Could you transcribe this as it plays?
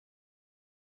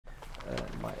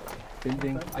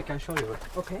building. I can show you.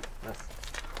 Okay. Yes.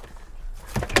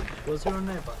 What's your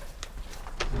neighbor?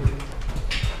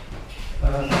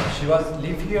 She was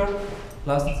live here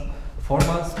last 4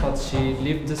 months, but she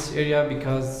left this area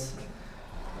because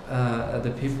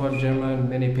the people in Germany,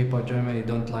 many people in Germany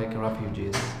don't like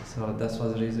refugees. So that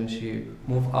was the reason she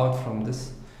moved out from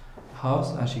this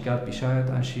house and she got Bescheid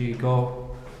and she go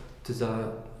to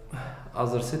the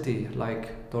other city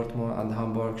like Dortmund and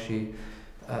Hamburg. She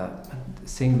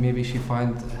think maybe she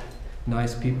find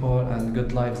nice people and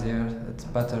good life there. It's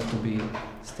better to be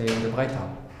stay in the Freital.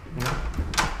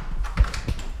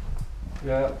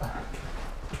 Yeah.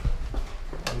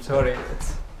 I'm sorry.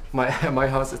 It's my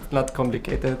house is not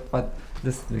complicated, but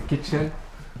this is the kitchen.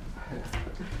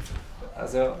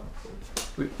 So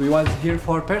we was here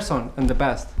 4 person in the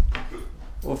past.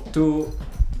 Of 2,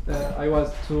 I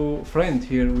was 2 friends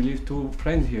here. We live 2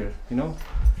 friends here, you know.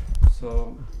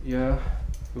 So yeah,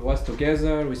 we was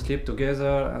together. We sleep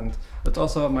together, and but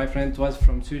also my friend was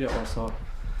from Syria also.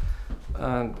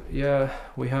 And yeah,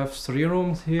 we have 3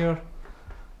 rooms here,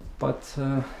 but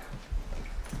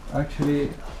actually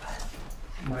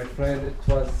my friend, it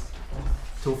was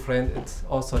 2 friends, it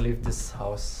also live this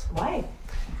house. Why?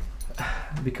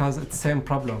 Because it's same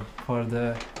problem for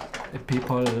the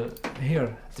people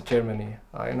here in Germany.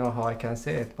 I know how I can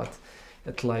say it, but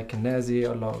it's like Nazi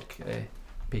or like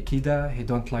Pekida, he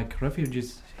don't like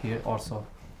refugees here also.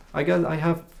 I guess I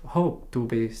have hope to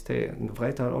be stay in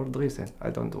Freital or Dresden.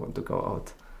 I don't want to go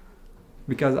out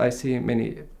because I see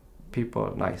many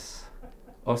people nice,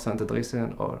 also in the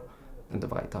Dresden or in the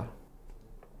Freital.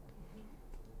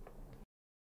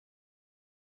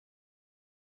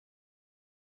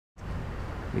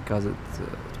 Because the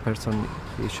person,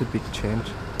 he should be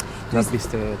changed, not be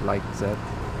stay like that.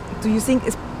 Do you think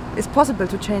it's possible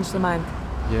to change the mind?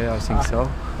 Yeah, I think so.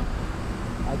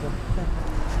 I don't think.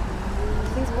 You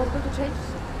think it's possible to change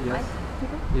mind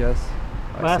people? Yes.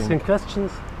 By asking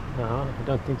questions? No, I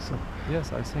don't think so.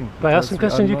 Yes, I think. By asking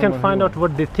questions, you can find out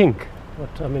what they think.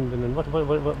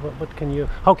 What can you?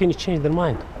 How can you change their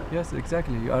mind? Yes,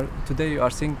 exactly. Today you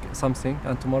are think something,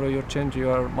 and tomorrow you change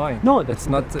your mind. No, that's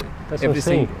not that's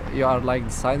everything. You are like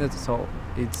decided, so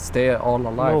it stay all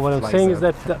alive. No, what I'm like saying is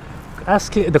that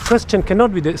asking the question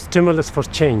cannot be the stimulus for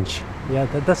change. Yeah,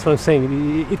 that's what I'm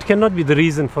saying. It cannot be the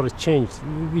reason for a change.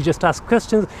 We just ask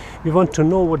questions. We want to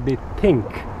know what they think,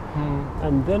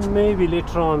 and then maybe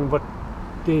later on what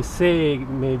they say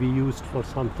may be used for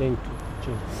something to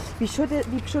change. We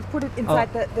should put it inside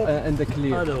in the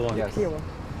clear. Other one. Yes. Clear one.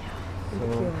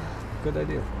 So, good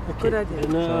idea. Okay. Good idea.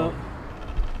 And, So,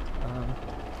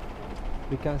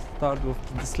 we can start with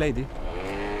this lady.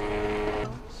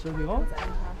 Entschuldigung.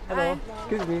 Hello.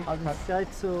 Excuse me. Haben Sie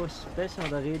Zeit zu sprechen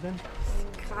oder reden?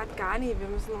 Gerade gar nicht. Wir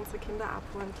müssen unsere Kinder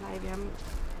abholen gleich. Wir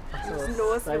müssen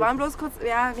los. Wir waren bloß kurz.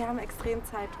 Ja, wir haben extrem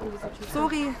Zeit.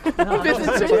 Sorry. Wir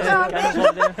sind schon da.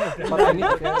 But I need,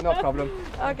 okay, no problem.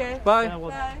 Okay. Bye.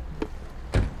 Bye.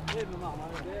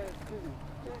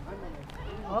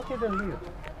 Okay, dann hier.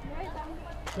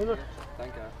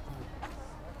 Danke.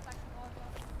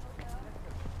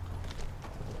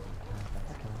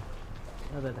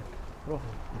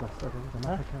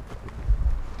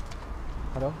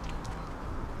 Hello.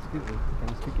 Excuse me. Can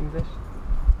you speak English?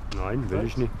 Nein, will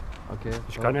ich nicht. Okay.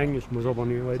 Ich kann Englisch, muss aber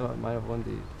nicht weiter. So, meine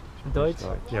Freunde. Deutsch?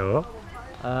 Ja.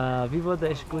 Wie wurde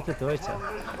ich guter Deutscher?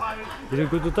 Wie du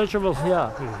guter Deutscher wirst?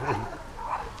 Ja.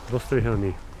 Wirst du hier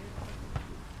nicht.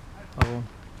 Warum?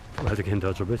 Weil du kein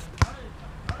Deutscher bist.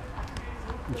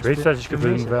 Ich weiß, dass ich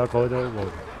gefilmt werde gerade,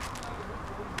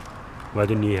 weil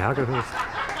du nie hergehörst.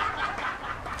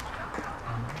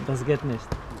 Das geht nicht.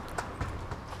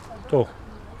 Doch,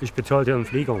 ich bezahle dir einen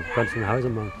Flieger, kannst du nach Hause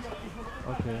machen.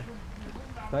 Okay.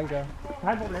 Danke.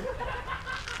 Kein Problem.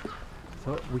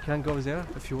 So, we can go there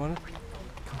if you want.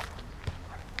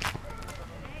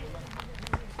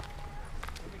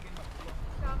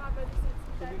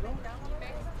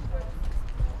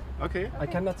 Okay. I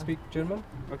cannot speak German.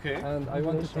 Okay. And I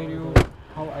want to tell you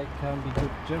how I can be good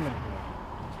German.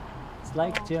 It's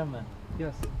like German.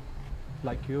 Yes.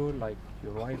 Like you, like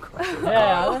your wife.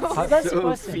 Ja, das ist die So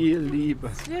Question. viel Liebe.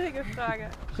 Schwierige Frage.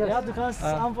 Ja, du kannst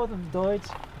antworten auf Deutsch,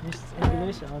 nicht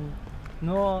Englisch und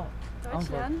nur Deutsch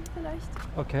antworten. lernen vielleicht?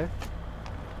 Okay.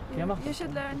 Ja, mach. You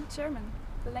should learn German,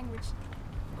 the language.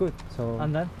 Good. So.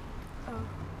 Und dann? Oh,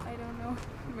 I don't know.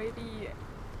 Maybe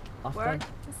After. work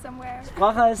somewhere.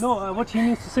 Sprache ist... No, what he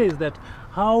needs to say is that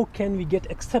how can we get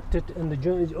accepted in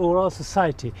the overall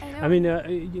society? I mean,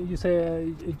 you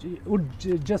say, would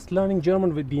just learning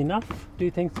German would be enough? Do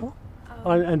you think so?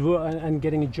 and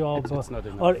getting a job. It's not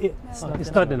enough. Or it's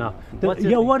not enough.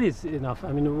 What is enough?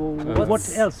 I mean, what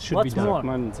else should be done? Versucht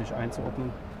man, sich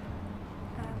einzuordnen?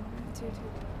 To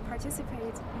participate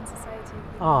in society.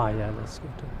 Ah, yeah, that's good.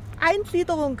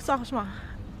 Eingliederung, sag ich mal.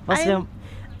 Was wir,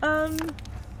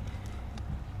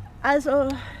 Also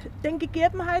den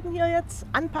Gegebenheiten hier jetzt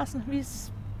anpassen, wie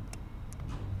es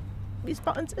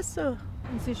bei uns ist so.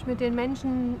 Und sich mit den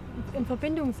Menschen in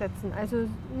Verbindung setzen. Also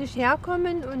nicht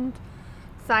herkommen und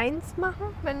Seins machen,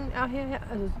 wenn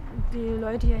also die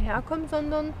Leute hierher kommen,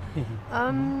 sondern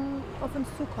auf uns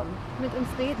zukommen, mit uns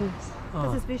reden.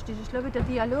 Das ist wichtig. Ich glaube, der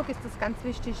Dialog ist das ganz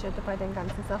Wichtige bei den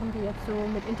ganzen Sachen, die jetzt so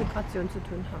mit Integration zu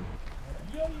tun haben.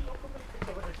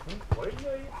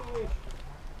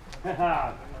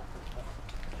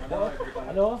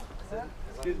 Hello?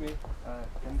 Excuse me.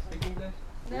 Can you speak English?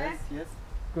 Yes, yes.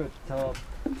 Good. So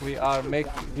we are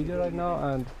making video right now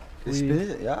and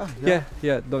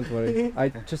Yeah. Don't worry.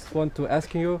 I just want to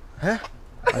ask you. Hä?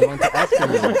 I want to ask you.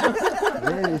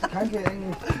 Nee, ich kann kein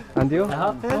Englisch. And you? ich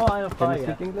habe nur eine Can you Frage.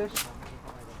 speak English?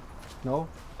 No?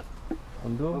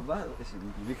 Und du?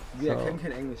 Wir kennen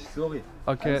kein Englisch, sorry.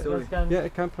 Okay. Sorry. Yeah,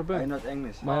 kein Problem. Not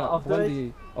English. Auf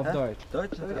Deutsch? Auf Deutsch.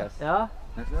 Deutsch? Yes. Ja?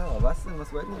 Na klar, was denn?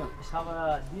 Was wollten wir? Ich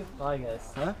habe die Frage.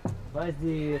 Hä? Weil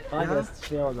die Frage Ja? ist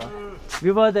schwieriger.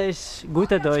 Wie wurde ich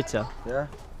guter Deutscher? Ja.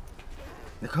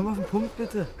 Na komm auf den Punkt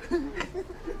bitte.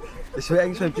 Ich will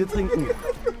eigentlich mein Bier trinken.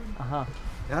 Aha.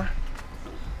 Ja?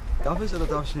 Darf ich oder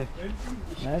darf ich nicht?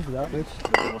 Nein, klar.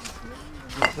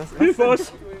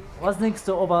 Was? Was denkst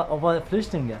du über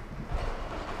Flüchtlinge?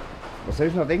 Was soll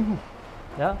ich noch denken?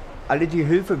 Ja? Alle, die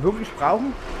Hilfe wirklich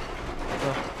brauchen,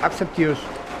 akzeptiere ich.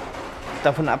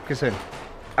 Davon abgesehen.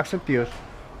 Akzeptiere ich.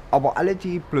 Aber alle,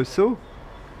 die bloß so,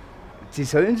 sie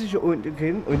sollen sich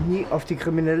untergehen und nie auf die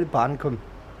kriminelle Bahn kommen.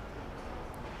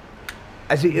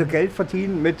 Also ihr Geld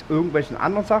verdienen mit irgendwelchen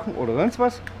anderen Sachen oder sonst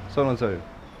was, sondern sollen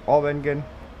arbeiten gehen.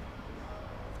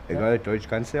 Egal, Deutsch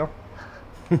kannst du ja.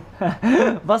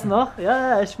 Was noch?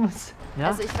 Ja, ich muss. Ja?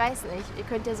 Also ich weiß nicht, ihr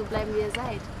könnt ja so bleiben, wie ihr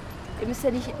seid. Ihr müsst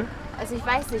ja nicht, also ich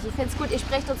weiß nicht, ich finde es gut, ihr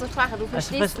sprecht unsere Sprache, du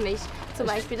verstehst mich zum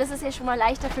Beispiel. Das ist ja schon mal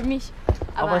leichter für mich.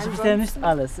 Aber ich verstehe nicht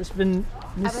alles. Ich bin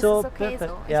nicht aber so es ist okay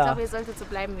perfekt. so. Ich Ja. glaube, ihr solltet so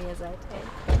bleiben, wie ihr seid.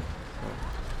 Hey.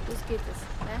 Los geht es.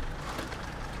 Ne?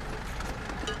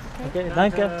 Okay,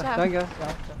 danke. Ciao. Danke.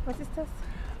 Was ist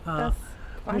das?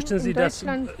 Möchten Sie in das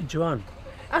Deutschland? Joan?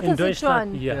 Ach, In das ist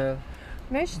Deutschland? Joan. Ja.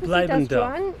 Möchten Sie, Bleiben dass da.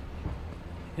 Joan,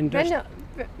 In Deutschland.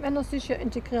 wenn er sich hier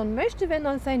integrieren möchte, wenn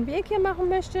er seinen Weg hier machen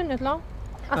möchte, nicht klar?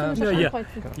 Achso, muss ich ja.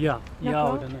 ankreuzen. Ja, Na ja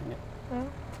klar. oder nein? Ja.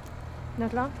 Na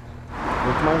klar.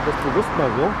 Jetzt mache ich das bewusst mal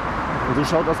so. Und so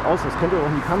schaut das aus. Das könnt ihr auch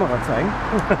in die Kamera zeigen.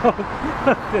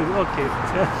 Okay.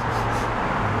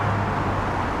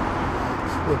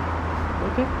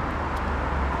 Okay.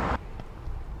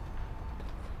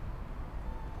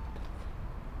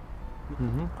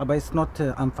 Aber es ist nicht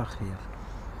einfach hier.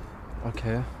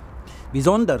 Okay.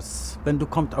 Besonders, wenn du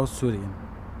kommst aus Syrien.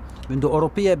 Wenn du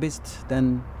Europäer bist,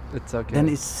 dann It's okay.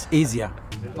 ist es easier.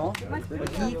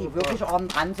 Die wirklich arm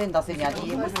dran sind, das sind ja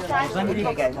die, die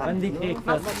viel Geld haben. Wenn die Krieg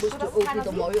Was musst du auch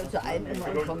wieder neu und zu allem immer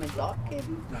einen Kommentar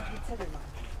geben?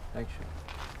 Dankeschön.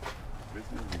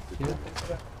 Hier.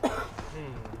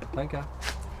 Danke.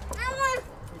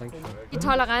 Dankeschön. Die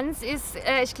Toleranz ist,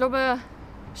 ich glaube,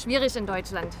 schwierig in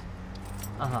Deutschland.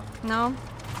 Aha. No?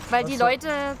 Weil die Leute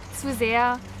zu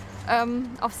sehr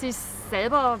auf sich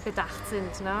selber bedacht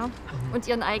sind, ne? Und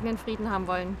ihren eigenen Frieden haben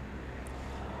wollen.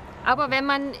 Aber wenn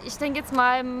man, ich denke jetzt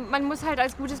mal, man muss halt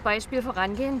als gutes Beispiel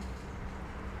vorangehen,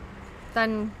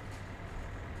 dann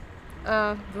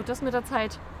wird das mit der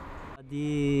Zeit.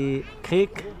 Die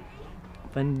Krieg,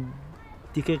 wenn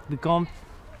die Krieg bekommt,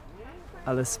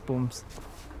 alles bums.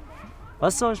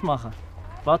 Was soll ich machen?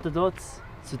 Warte dort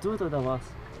zu tun oder was?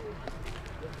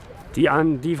 Die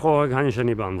Frage kann ich ja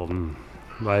nicht beantworten,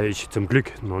 weil ich zum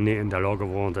Glück noch nie in der Lage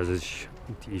war, dass ich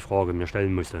die Frage mir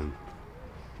stellen musste.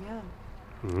 Ja.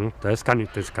 Das kann, ich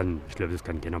glaube, das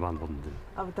kann keiner beantworten.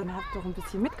 Aber dann habt doch ein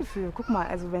bisschen Mitgefühl. Guck mal,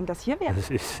 also wenn das hier wäre. Das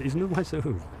ist nun mal so. Ich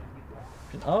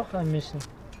bin auch ein Mission.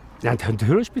 Ja,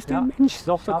 natürlich bist du ein Mensch.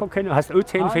 Sag doch gar keine. Hast auch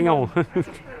 10 Finger.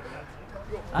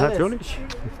 Natürlich.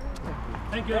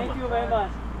 Thank you very much.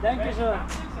 Dankeschön.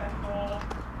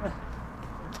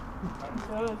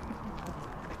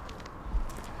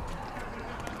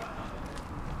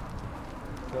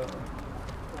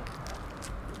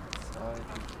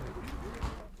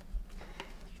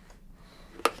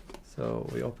 So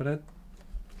we open it?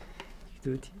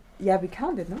 Do it. Yeah, we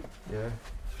counted, no? Yeah,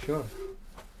 sure.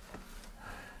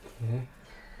 Yeah.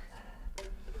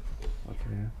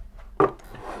 Okay. Well,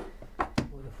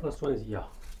 the first one is yeah.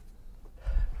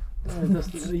 That's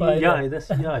yeah, that's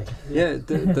yeah. Yeah,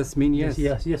 that's mean yes.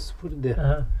 Yes, yes, put it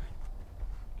there.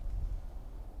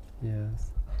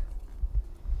 Yes.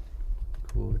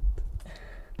 Good.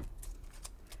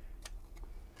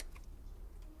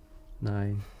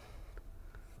 9.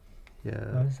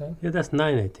 Yeah. Yeah, that's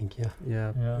 9, I think. Yeah.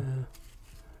 Yeah.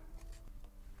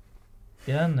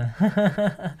 Gerne.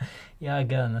 Ja,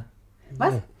 gerne.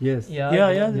 Was? Yes. Ja,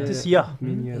 Yeah, that is yeah.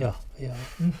 Mean yes. Yeah.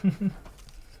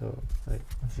 So, like,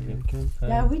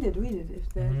 Yeah, read it if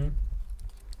the...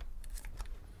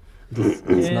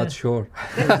 it's not sure.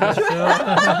 It's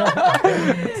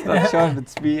not sure if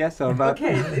it's yes or not.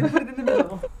 Okay, put it in the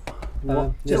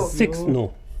middle. Just 6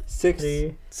 no.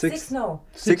 6 no.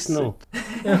 6 no.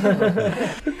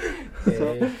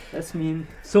 So, that's mean.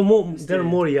 So there are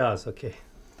more yeahs, okay.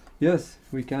 Yes,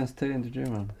 we can stay in the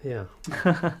German. Yeah.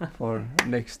 For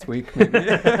next week maybe.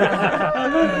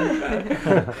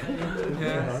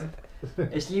 Yes.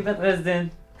 Ich liebe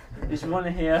Dresden. Ich wohne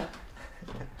hier.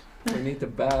 We need the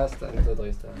best and the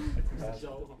best.